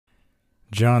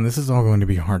John, this is all going to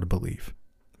be hard to believe.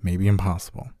 Maybe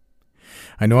impossible.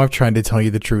 I know I've tried to tell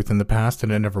you the truth in the past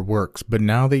and it never works, but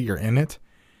now that you're in it,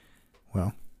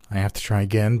 well, I have to try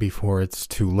again before it's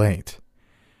too late.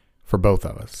 For both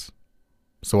of us.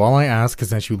 So all I ask is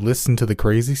that you listen to the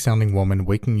crazy sounding woman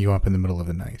waking you up in the middle of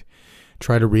the night.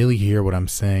 Try to really hear what I'm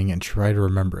saying and try to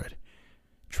remember it.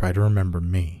 Try to remember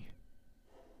me.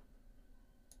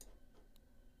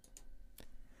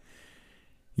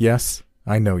 Yes,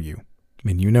 I know you.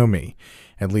 And you know me.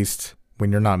 At least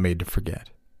when you're not made to forget.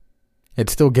 It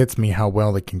still gets me how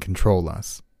well they can control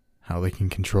us. How they can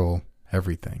control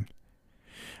everything.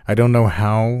 I don't know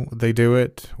how they do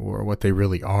it or what they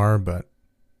really are, but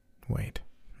wait,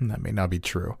 that may not be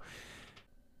true.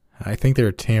 I think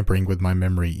they're tampering with my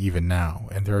memory even now,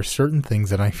 and there are certain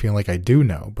things that I feel like I do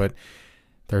know, but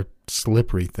they're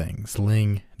slippery things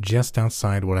laying just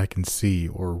outside what I can see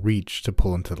or reach to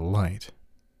pull into the light.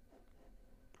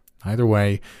 Either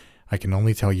way, I can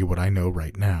only tell you what I know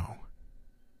right now.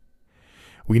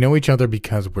 We know each other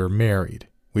because we're married.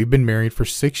 We've been married for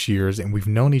 6 years and we've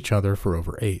known each other for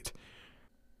over 8.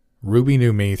 Ruby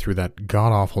knew me through that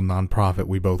god-awful nonprofit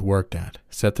we both worked at,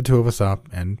 set the two of us up,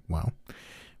 and, well,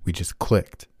 we just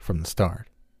clicked from the start.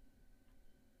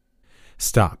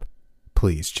 Stop.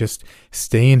 Please, just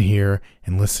stay in here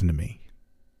and listen to me.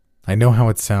 I know how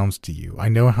it sounds to you. I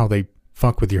know how they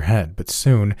fuck with your head, but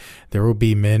soon there will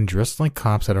be men dressed like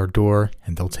cops at our door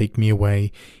and they'll take me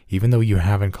away even though you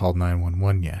haven't called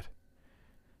 911 yet.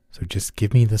 So just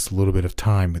give me this little bit of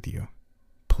time with you.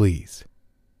 Please.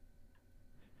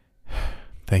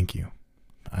 Thank you.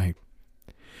 I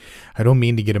don't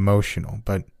mean to get emotional,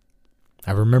 but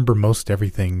I remember most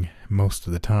everything most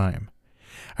of the time.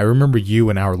 I remember you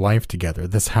and our life together,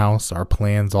 this house, our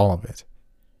plans, all of it.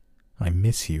 I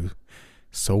miss you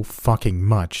so fucking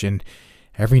much, and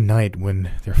every night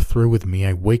when they're through with me,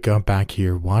 I wake up back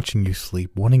here watching you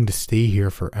sleep, wanting to stay here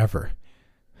forever.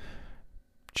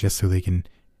 Just so they can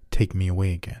take me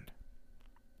away again.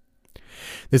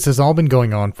 This has all been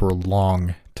going on for a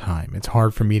long time. It's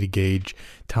hard for me to gauge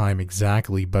time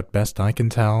exactly, but best I can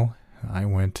tell, I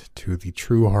went to the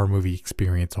True Horror Movie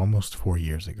Experience almost 4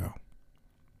 years ago.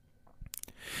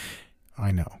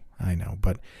 I know,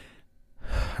 but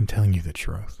I'm telling you the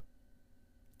truth.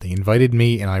 They invited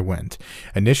me and I went.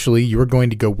 Initially, you were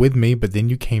going to go with me, but then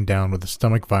you came down with a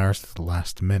stomach virus at the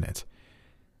last minute.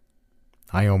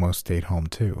 I almost stayed home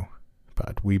too,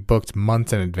 but we booked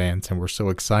months in advance and were so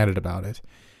excited about it.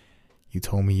 You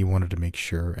told me you wanted to make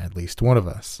sure at least one of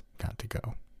us got to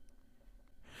go.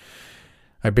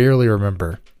 I barely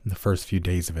remember the first few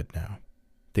days of it now.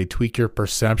 They tweak your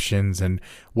perceptions and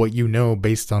what you know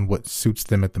based on what suits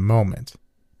them at the moment.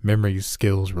 Memories,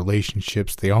 skills,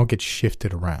 relationships, they all get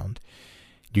shifted around.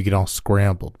 You get all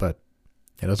scrambled, but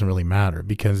it doesn't really matter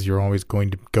because you're always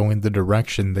going to go in the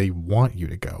direction they want you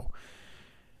to go.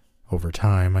 Over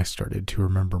time, I started to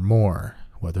remember more,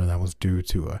 whether that was due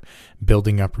to a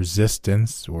building up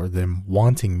resistance or them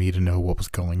wanting me to know what was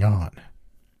going on.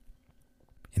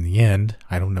 In the end,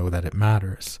 I don't know that it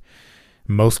matters.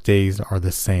 Most days are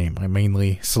the same. I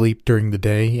mainly sleep during the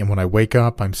day, and when I wake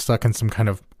up, I'm stuck in some kind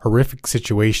of horrific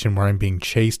situation where I'm being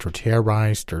chased or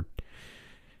terrorized or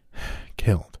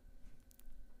killed.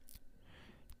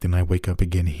 Then I wake up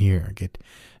again here, get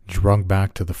drugged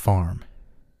back to the farm.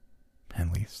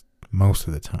 At least most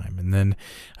of the time. And then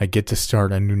I get to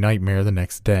start a new nightmare the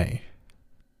next day.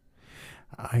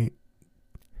 I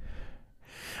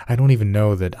don't even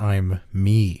know that I'm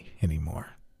me anymore.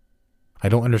 I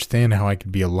don't understand how I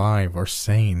could be alive or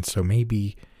sane, so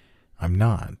maybe I'm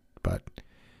not, but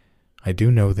I do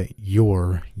know that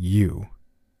you're you.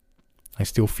 I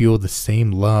still feel the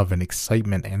same love and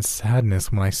excitement and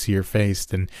sadness when I see your face,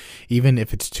 and even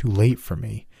if it's too late for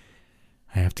me,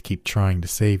 I have to keep trying to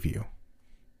save you.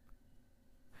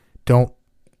 Don't...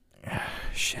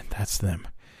 Shit, that's them.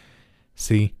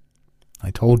 See, I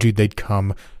told you they'd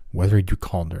come whether you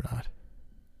called or not.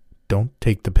 Don't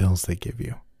take the pills they give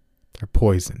you. They're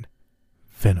poison.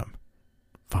 Venom.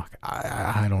 Fuck,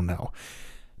 I don't know.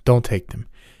 Don't take them.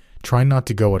 Try not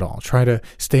to go at all. Try to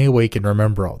stay awake and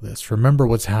remember all this. Remember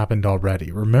what's happened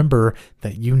already. Remember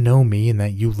that you know me and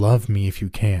that you love me if you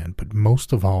can. But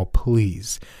most of all,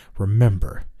 please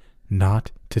remember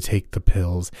not to take the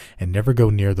pills and never go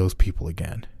near those people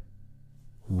again.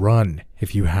 Run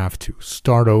if you have to.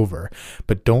 Start over.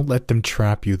 But don't let them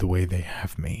trap you the way they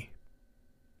have me.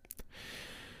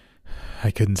 I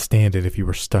couldn't stand it if you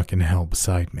were stuck in hell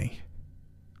beside me.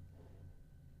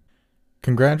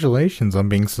 Congratulations on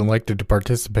being selected to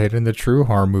participate in the True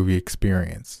Horror Movie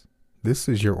Experience. This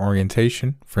is your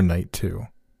orientation for Night 2.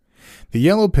 The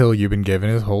yellow pill you've been given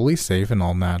is wholly safe and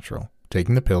all natural.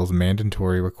 taking the pill is a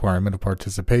mandatory requirement of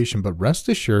participation, but rest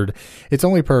assured, its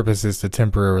only purpose is to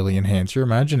temporarily enhance your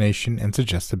imagination and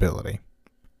suggestibility.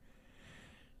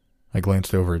 I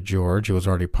glanced over at George, who was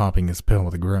already popping his pill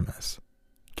with a grimace.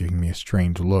 Giving me a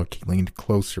strange look, he leaned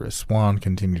closer as Swan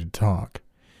continued to talk.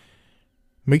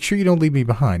 Make sure you don't leave me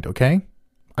behind, okay?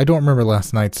 I don't remember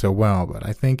last night so well, but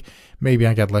I think maybe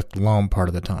I got left alone part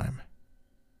of the time.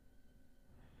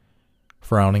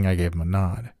 Frowning, I gave him a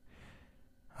nod.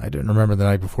 I didn't remember the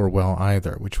night before well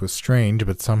either, which was strange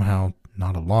but somehow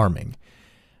not alarming.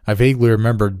 I vaguely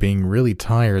remembered being really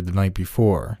tired the night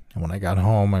before, and when I got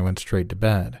home I went straight to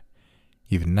bed.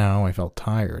 Even now I felt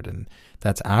tired, and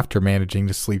that's after managing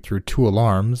to sleep through 2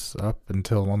 alarms up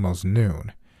until almost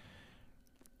noon.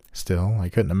 Still, I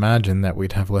couldn't imagine that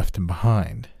we'd have left him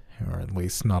behind, or at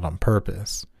least not on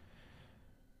purpose.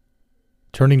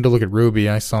 Turning to look at Ruby,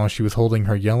 I saw she was holding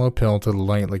her yellow pill to the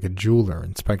light like a jeweler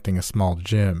inspecting a small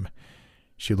gem.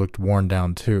 She looked worn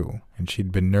down too, and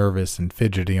she'd been nervous and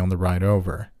fidgety on the ride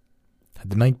over. Had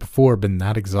the night before been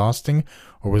that exhausting,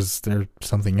 or was there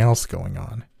something else going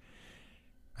on?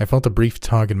 I felt a brief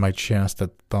tug in my chest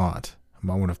at the thought, a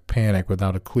moment of panic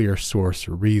without a clear source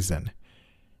or reason.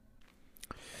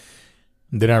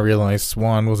 Then I realized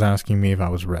Swan was asking me if I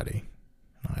was ready.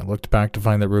 I looked back to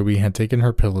find that Ruby had taken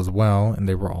her pill as well, and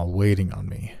they were all waiting on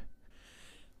me.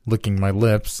 Licking my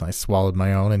lips, I swallowed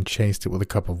my own and chased it with a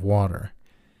cup of water.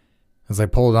 As I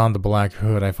pulled on the black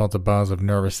hood, I felt a buzz of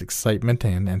nervous excitement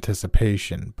and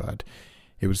anticipation, but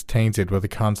it was tainted with a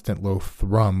constant low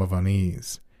thrum of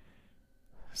unease.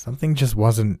 Something just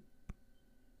wasn't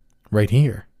right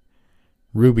here.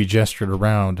 Ruby gestured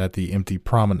around at the empty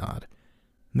promenade.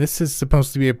 This is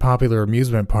supposed to be a popular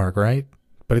amusement park, right?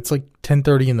 But it's like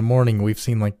 10:30 in the morning and we've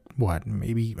seen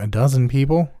maybe a dozen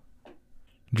people?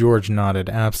 George nodded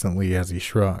absently as he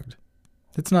shrugged.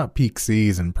 It's not peak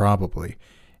season, probably,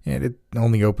 and it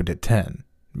only opened at 10.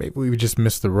 Maybe we just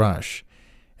missed the rush.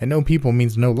 And no people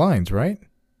means no lines, right?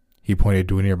 He pointed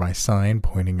to a nearby sign,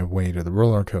 pointing away to the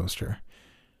roller coaster.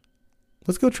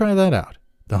 Let's go try that out.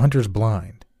 The Hunter's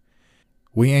Blind.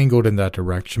 We angled in that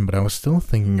direction, but I was still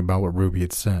thinking about what Ruby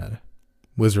had said.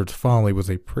 Wizard's Folly was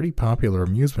a pretty popular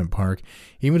amusement park,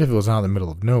 even if it was out in the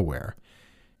middle of nowhere.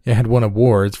 It had won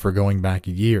awards for going back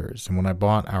years, and when I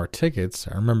bought our tickets,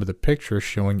 I remember the pictures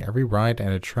showing every ride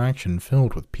and attraction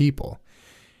filled with people.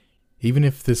 Even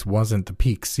if this wasn't the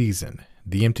peak season,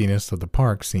 the emptiness of the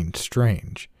park seemed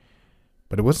strange.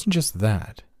 But it wasn't just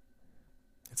that.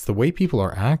 It's the way people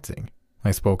are acting. I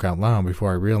spoke out loud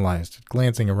before I realized,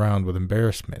 glancing around with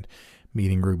embarrassment,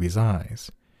 meeting Ruby's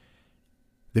eyes.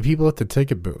 The people at the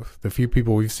ticket booth, the few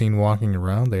people we've seen walking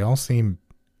around, they all seem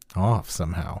off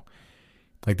somehow.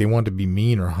 Like they want to be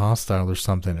mean or hostile or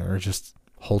something, or just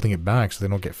holding it back so they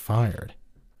don't get fired.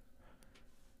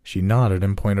 She nodded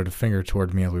and pointed a finger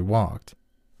toward me as we walked.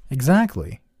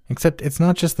 Exactly. Except it's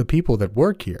not just the people that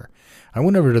work here. I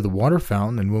went over to the water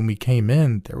fountain, and when we came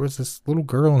in, there was this little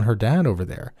girl and her dad over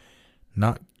there.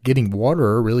 Not getting water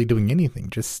or really doing anything,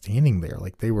 just standing there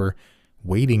like they were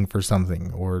waiting for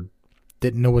something or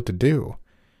didn't know what to do.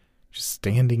 Just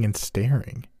standing and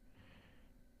staring.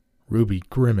 Ruby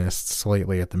grimaced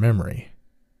slightly at the memory.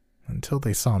 Until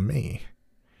they saw me.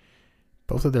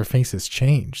 Both of their faces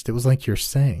changed. It was like you're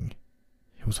saying.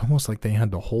 It was almost like they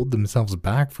had to hold themselves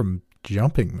back from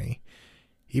jumping me.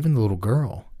 Even the little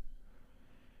girl.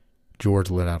 George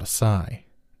let out a sigh.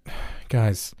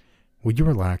 Guys, will you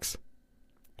relax?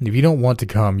 If you don't want to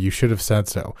come, you should have said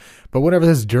so. But whatever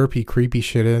this derpy, creepy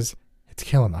shit is, it's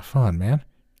killing my fun, man.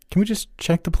 Can we just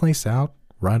check the place out?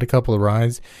 Ride a couple of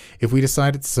rides? If we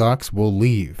decide it sucks, we'll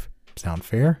leave. Sound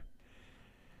fair?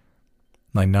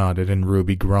 I nodded and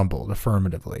Ruby grumbled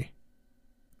affirmatively.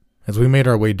 As we made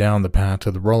our way down the path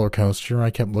to the roller coaster, I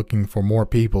kept looking for more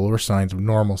people or signs of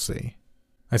normalcy.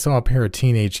 I saw a pair of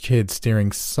teenage kids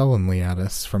staring sullenly at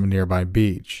us from a nearby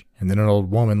beach, and then an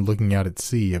old woman looking out at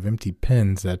sea of empty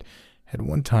pens that, at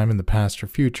one time in the past or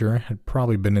future, had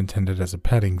probably been intended as a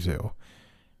petting zoo.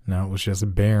 Now it was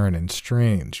just barren and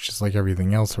strange, just like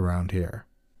everything else around here.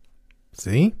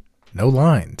 See? No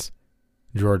lines.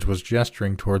 George was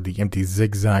gesturing toward the empty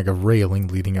zigzag of railing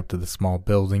leading up to the small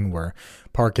building where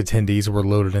park attendees were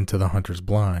loaded into the Hunter's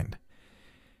Blind.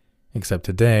 Except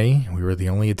today, we were the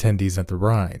only attendees at the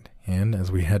ride, and as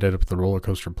we headed up the roller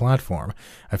coaster platform,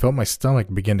 I felt my stomach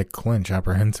begin to clench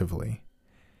apprehensively.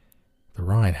 The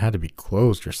ride had to be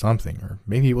closed or something, or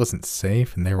maybe it wasn't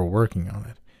safe and they were working on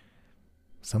it.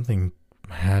 Something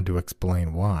had to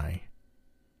explain why.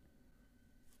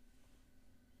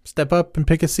 Step up and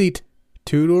pick a seat.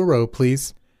 2 to a row,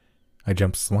 please. I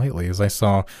jumped slightly as I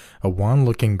saw a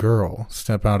wan-looking girl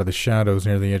step out of the shadows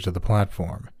near the edge of the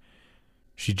platform.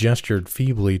 She gestured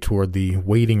feebly toward the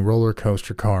waiting roller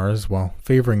coaster cars while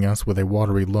favoring us with a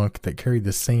watery look that carried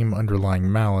the same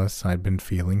underlying malice I'd been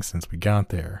feeling since we got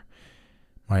there.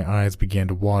 My eyes began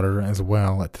to water as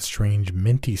well at the strange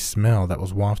minty smell that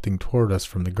was wafting toward us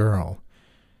from the girl.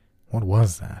 What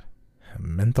was that? A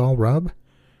menthol rub?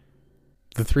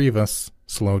 The three of us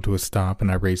slowed to a stop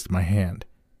and I raised my hand.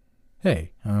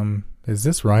 Hey, is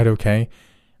this ride okay?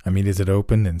 I mean, is it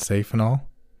open and safe and all?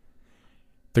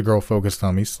 The girl focused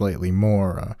on me slightly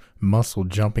more, a muscle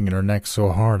jumping in her neck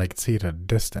so hard I could see it at a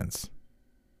distance.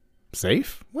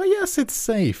 Safe? Well, yes, it's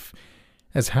safe.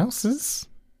 As houses?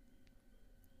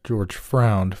 George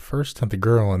frowned, first at the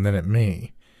girl and then at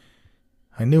me.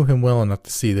 I knew him well enough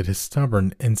to see that his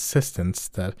stubborn insistence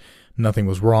that nothing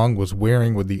was wrong was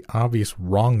wearing with the obvious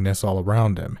wrongness all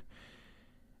around him.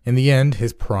 In the end,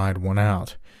 his pride won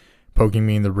out. Poking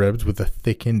me in the ribs with a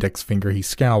thick index finger, he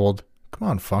scowled. Come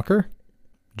on, fucker.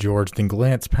 George then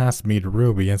glanced past me to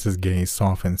Ruby as his gaze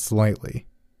softened slightly.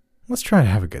 Let's try to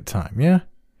have a good time, yeah?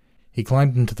 He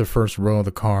climbed into the first row of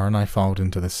the car and I followed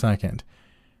into the second.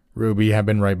 Ruby had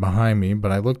been right behind me,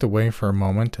 but I looked away for a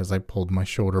moment as I pulled my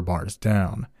shoulder bars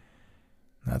down.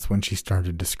 That's when she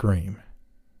started to scream.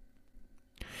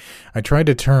 I tried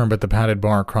to turn, but the padded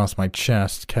bar across my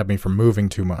chest kept me from moving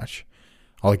too much.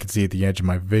 All I could see at the edge of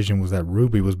my vision was that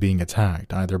Ruby was being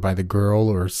attacked, either by the girl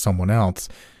or someone else.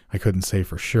 I couldn't say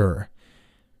for sure.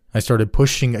 I started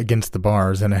pushing against the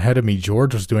bars, and ahead of me,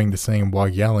 George was doing the same while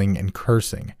yelling and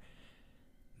cursing.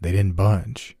 They didn't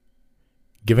budge.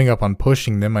 Giving up on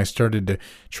pushing them, I started to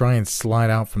try and slide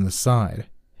out from the side.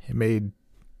 I made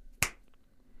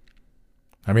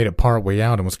it part way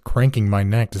out and was cranking my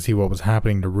neck to see what was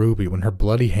happening to Ruby when her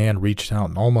bloody hand reached out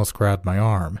and almost grabbed my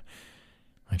arm.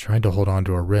 I tried to hold on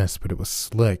to her wrist, but it was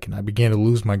slick, and I began to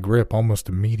lose my grip almost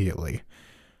immediately.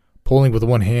 Pulling with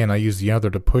one hand, I used the other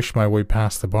to push my way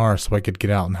past the bar so I could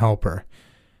get out and help her.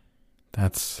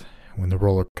 That's when the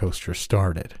roller coaster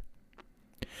started.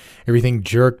 Everything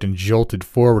jerked and jolted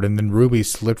forward, and then Ruby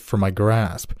slipped from my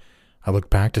grasp. I looked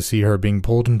back to see her being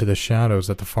pulled into the shadows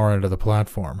at the far end of the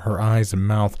platform, her eyes and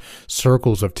mouth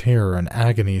circles of terror and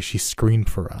agony as she screamed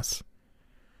for us.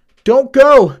 Don't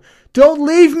go! Don't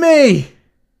leave me!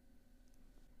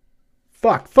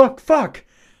 Fuck!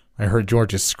 I heard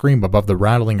George's scream above the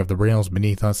rattling of the rails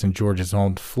beneath us and George's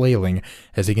own flailing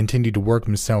as he continued to work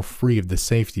himself free of the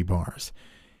safety bars.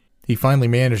 He finally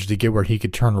managed to get where he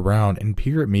could turn around and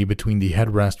peer at me between the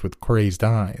headrest with crazed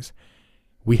eyes.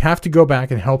 We have to go back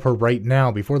and help her right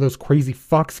now before those crazy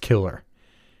fucks kill her.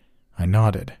 I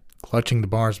nodded, clutching the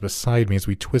bars beside me as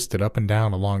we twisted up and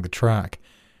down along the track.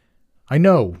 I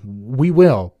know, we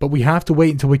will, but we have to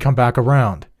wait until we come back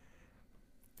around.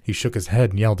 He shook his head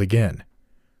and yelled again.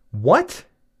 What?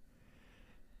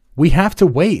 We have to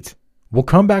wait. We'll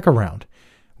come back around.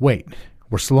 Wait,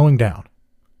 we're slowing down.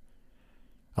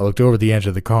 I looked over the edge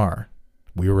of the car.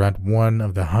 We were at one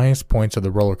of the highest points of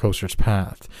the roller coaster's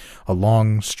path, a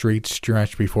long straight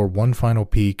stretch before one final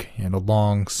peak and a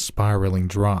long spiraling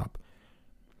drop.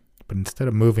 But instead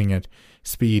of moving at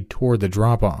speed toward the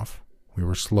drop-off, we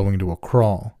were slowing to a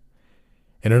crawl.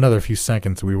 In another few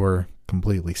seconds, we were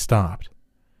completely stopped.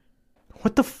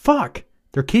 What the fuck?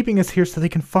 They're keeping us here so they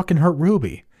can fucking hurt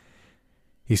Ruby.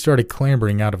 He started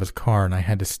clambering out of his car, and I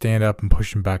had to stand up and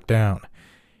push him back down.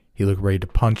 He looked ready to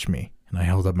punch me, and I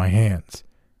held up my hands.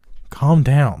 Calm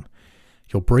down.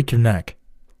 You'll break your neck.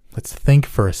 Let's think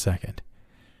for a second.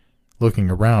 Looking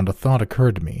around, a thought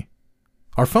occurred to me.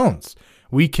 Our phones.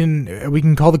 We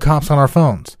can call the cops on our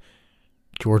phones.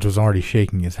 George was already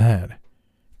shaking his head.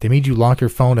 They made you lock your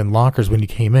phone in lockers when you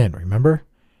came in, remember?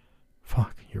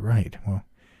 Fuck, you're right. Well,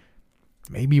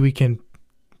 maybe we can...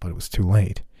 But it was too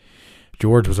late.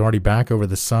 George was already back over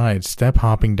the side,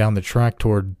 step-hopping down the track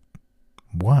toward...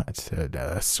 What?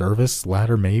 A service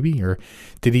ladder, maybe? Or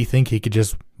did he think he could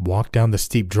just walk down the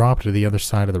steep drop to the other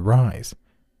side of the rise?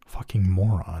 Fucking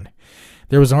moron.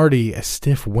 There was already a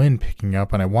stiff wind picking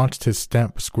up, and I watched his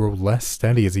steps grow less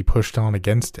steady as he pushed on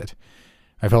against it.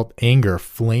 I felt anger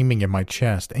flaming in my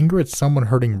chest, anger at someone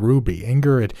hurting Ruby,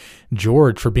 anger at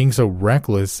George for being so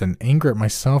reckless, and anger at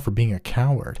myself for being a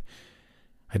coward.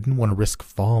 I didn't want to risk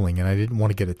falling, and I didn't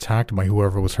want to get attacked by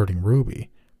whoever was hurting Ruby.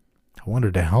 I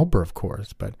wanted to help her, of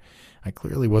course, but I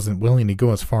clearly wasn't willing to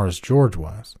go as far as George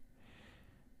was.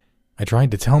 I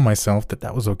tried to tell myself that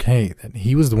that was okay, that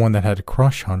he was the one that had a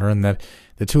crush on her, and that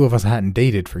the two of us hadn't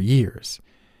dated for years.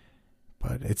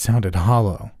 But it sounded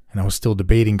hollow, and I was still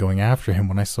debating going after him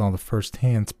when I saw the first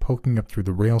hands poking up through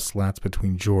the rail slats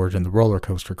between George and the roller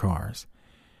coaster cars.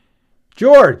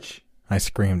 George! I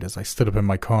screamed as I stood up in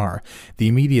my car, the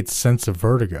immediate sense of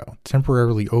vertigo,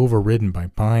 temporarily overridden by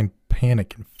blind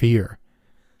panic and fear.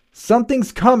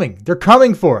 "Something's coming! They're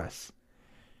coming for us!"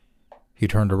 He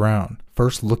turned around,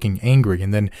 first looking angry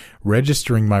and then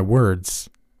registering my words,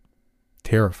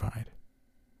 terrified.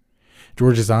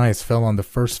 George's eyes fell on the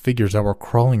first figures that were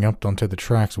crawling up onto the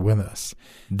tracks with us.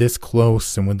 This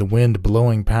close, and with the wind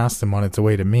blowing past them on its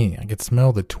way to me, I could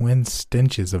smell the twin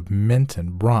stenches of mint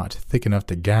and rot thick enough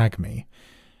to gag me.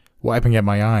 Wiping at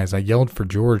my eyes, I yelled for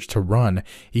George to run,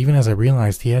 even as I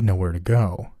realized he had nowhere to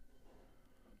go.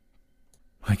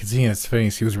 I could see in his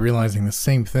face he was realizing the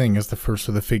same thing as the first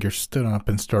of the figures stood up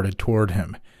and started toward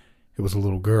him. It was a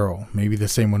little girl, maybe the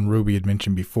same one Ruby had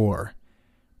mentioned before.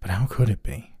 But how could it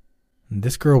be?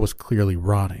 This girl was clearly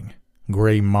rotting,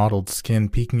 gray mottled skin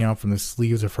peeking out from the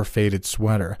sleeves of her faded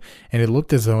sweater, and it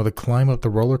looked as though the climb up the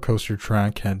roller coaster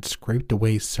track had scraped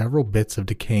away several bits of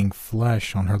decaying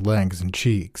flesh on her legs and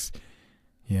cheeks.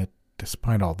 Yet,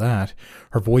 despite all that,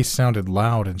 her voice sounded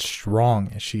loud and strong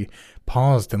as she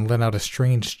paused and let out a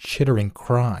strange chittering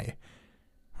cry.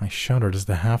 I shuddered as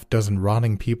the half-dozen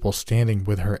rotting people standing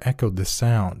with her echoed the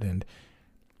sound, and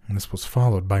this was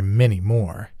followed by many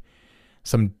more.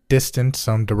 Some distant,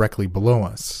 some directly below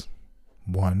us.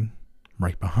 One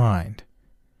right behind.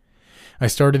 I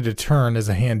started to turn as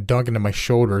a hand dug into my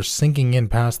shoulders, sinking in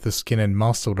past the skin and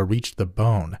muscle to reach the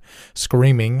bone.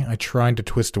 Screaming, I tried to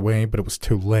twist away, but it was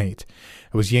too late.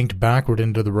 I was yanked backward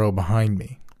into the row behind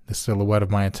me, the silhouette of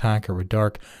my attacker a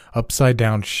dark,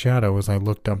 upside-down shadow as I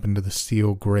looked up into the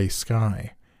steel-gray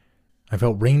sky. I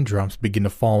felt raindrops begin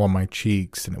to fall on my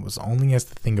cheeks, and it was only as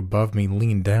the thing above me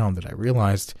leaned down that I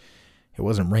realized it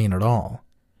wasn't rain at all.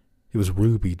 It was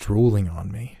Ruby drooling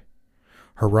on me.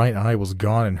 Her right eye was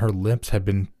gone and her lips had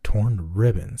been torn to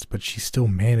ribbons, but she still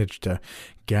managed a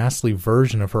ghastly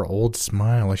version of her old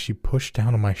smile as she pushed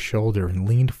down on my shoulder and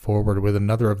leaned forward with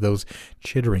another of those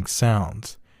chittering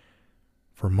sounds.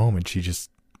 For a moment she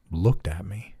just looked at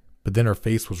me, but then her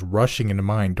face was rushing into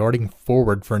mine, darting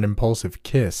forward for an impulsive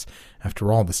kiss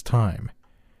after all this time.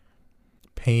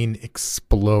 Pain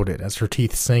exploded as her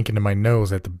teeth sank into my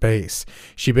nose at the base.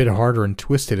 She bit harder and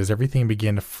twisted as everything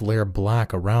began to flare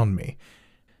black around me.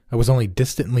 I was only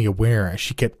distantly aware as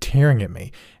she kept tearing at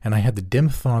me, and I had the dim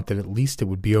thought that at least it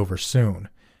would be over soon.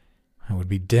 I would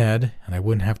be dead, and I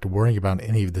wouldn't have to worry about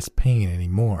any of this pain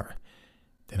anymore.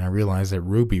 Then I realized that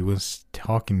Ruby was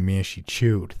talking to me as she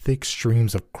chewed. Thick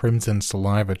streams of crimson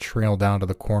saliva trailed down to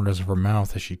the corners of her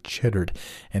mouth as she chittered,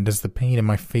 and as the pain in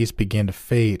my face began to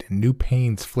fade and new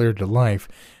pains flared to life,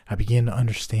 I began to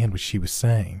understand what she was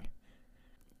saying.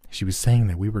 She was saying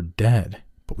that we were dead,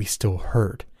 but we still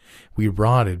hurt. We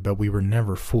rotted, but we were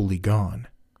never fully gone.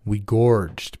 We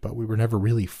gorged, but we were never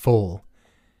really full.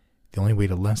 The only way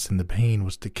to lessen the pain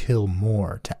was to kill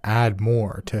more, to add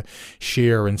more, to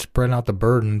share and spread out the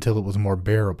burden until it was more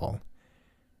bearable.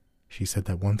 She said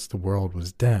that once the world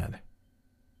was dead,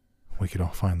 we could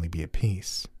all finally be at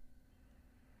peace.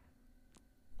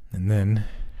 And then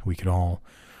we could all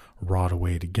rot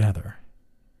away together.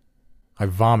 I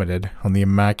vomited on the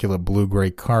immaculate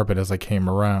blue-gray carpet as I came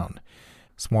around.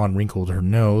 Swan wrinkled her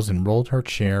nose and rolled her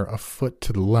chair a foot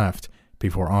to the left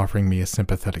before offering me a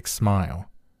sympathetic smile.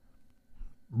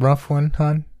 "Rough one,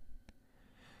 hon?"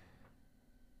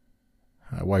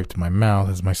 I wiped my mouth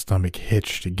as my stomach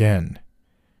hitched again.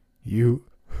 You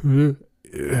could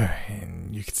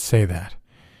say that.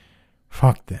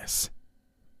 Fuck this.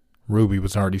 Ruby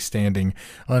was already standing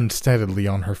unsteadily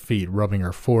on her feet, rubbing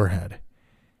her forehead.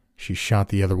 She shot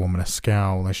the other woman a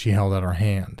scowl as she held out her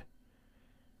hand.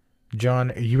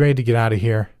 "John, are you ready to get out of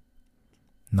here?"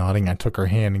 Nodding, I took her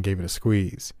hand and gave it a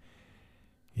squeeze.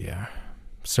 "Yeah.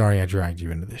 Sorry I dragged you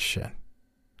into this shit.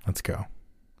 Let's go."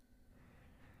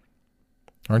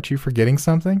 "Aren't you forgetting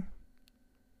something?"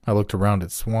 I looked around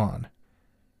at Swan.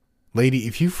 "Lady,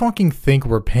 if you fucking think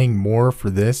we're paying more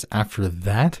for this after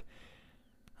that..."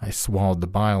 I swallowed the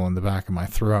bile in the back of my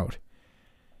throat.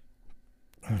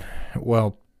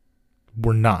 "Well,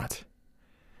 we're not."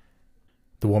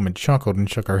 The woman chuckled and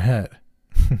shook her head.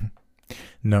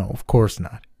 "No, of course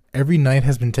not. Every night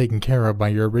has been taken care of by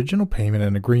your original payment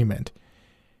and agreement."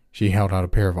 She held out a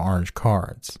pair of orange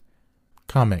cards.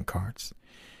 "Comment cards.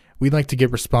 We'd like to get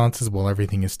responses while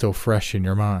everything is still fresh in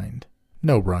your mind.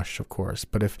 No rush, of course,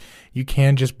 but if you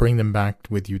can, just bring them back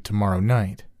with you tomorrow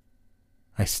night."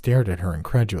 I stared at her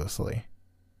incredulously.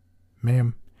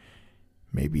 "Ma'am,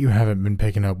 maybe you haven't been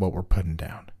picking up what we're putting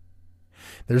down.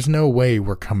 There's no way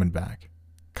we're coming back.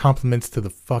 Compliments to the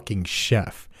fucking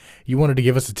chef. You wanted to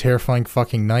give us a terrifying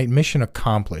fucking night, mission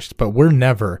accomplished, but we're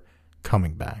never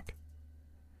coming back."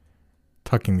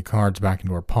 Tucking the cards back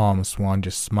into her palm, Swan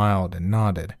just smiled and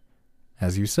nodded.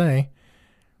 As you say,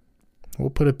 we'll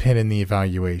put a pin in the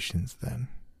evaluations then.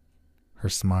 Her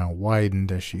smile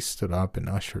widened as she stood up and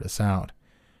ushered us out.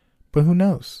 But who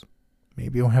knows?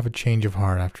 Maybe you'll have a change of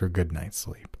heart after a good night's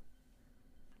sleep.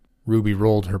 Ruby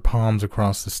rolled her palms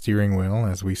across the steering wheel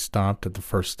as we stopped at the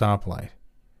first stoplight.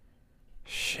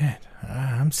 Shit,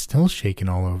 I'm still shaking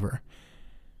all over.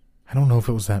 I don't know if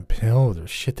it was that pill or the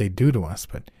shit they do to us,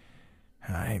 but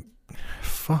I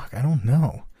don't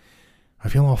know. I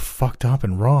feel all fucked up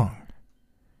and wrong.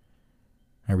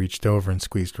 I reached over and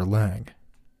squeezed her leg.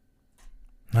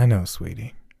 I know,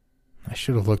 sweetie. I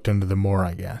should have looked into them more,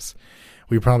 I guess.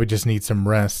 We probably just need some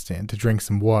rest and to drink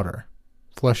some water.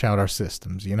 Flush out our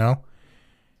systems, you know?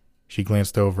 She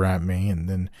glanced over at me and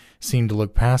then seemed to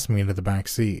look past me into the back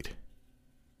seat.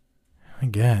 I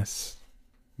guess.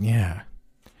 Yeah.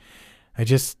 I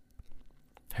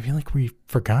feel like we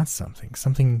forgot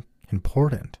something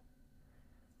important.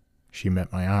 She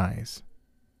met my eyes.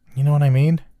 You know what I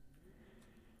mean?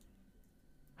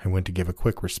 I went to give a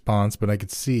quick response, but I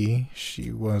could see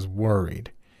she was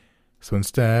worried. So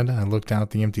instead, I looked out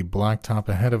the empty blacktop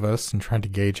ahead of us and tried to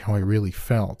gauge how I really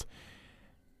felt.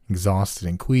 Exhausted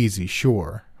and queasy,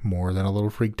 sure. More than a little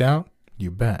freaked out?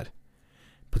 You bet.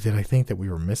 But did I think that we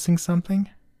were missing something?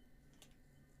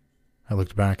 I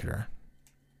looked back at her.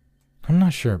 I'm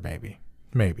not sure, baby.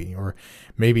 Maybe. Or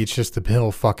maybe it's just the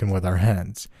pill fucking with our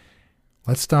heads.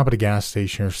 Let's stop at a gas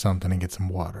station or something and get some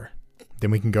water.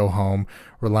 Then we can go home,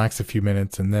 relax a few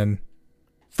minutes, and then...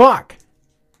 Fuck!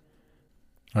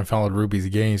 I followed Ruby's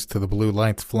gaze to the blue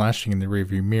lights flashing in the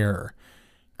rearview mirror.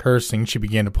 Cursing, she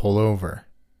began to pull over.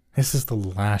 This is the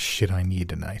last shit I need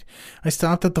tonight. I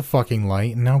stopped at the fucking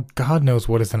light, and now God knows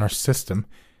what is in our system.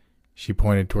 She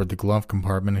pointed toward the glove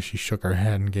compartment as she shook her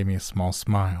head and gave me a small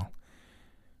smile.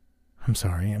 I'm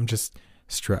sorry, I'm just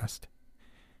stressed.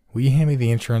 Will you hand me the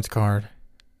insurance card?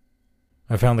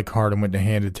 I found the card and went to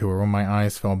hand it to her when my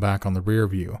eyes fell back on the rear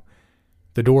view.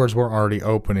 The doors were already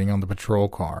opening on the patrol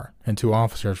car, and 2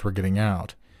 officers were getting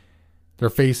out.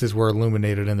 Their faces were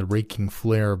illuminated in the raking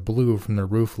flare of blue from their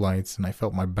roof lights, and I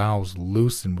felt my bowels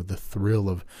loosen with the thrill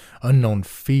of unknown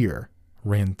fear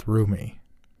ran through me.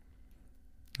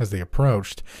 As they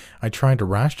approached, I tried to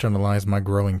rationalize my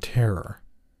growing terror.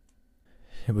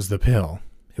 It was the pill.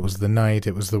 It was the night.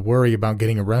 It was the worry about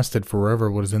getting arrested for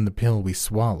whatever was in the pill we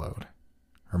swallowed.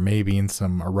 Or maybe in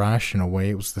some irrational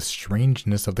way it was the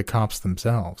strangeness of the cops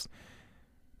themselves.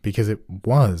 Because it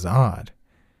was odd.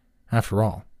 After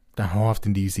all, how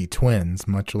often do you see twins,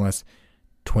 much less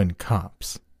twin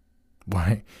cops?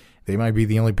 Why, they might be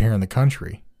the only pair in the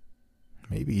country.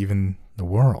 Maybe even the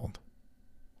world.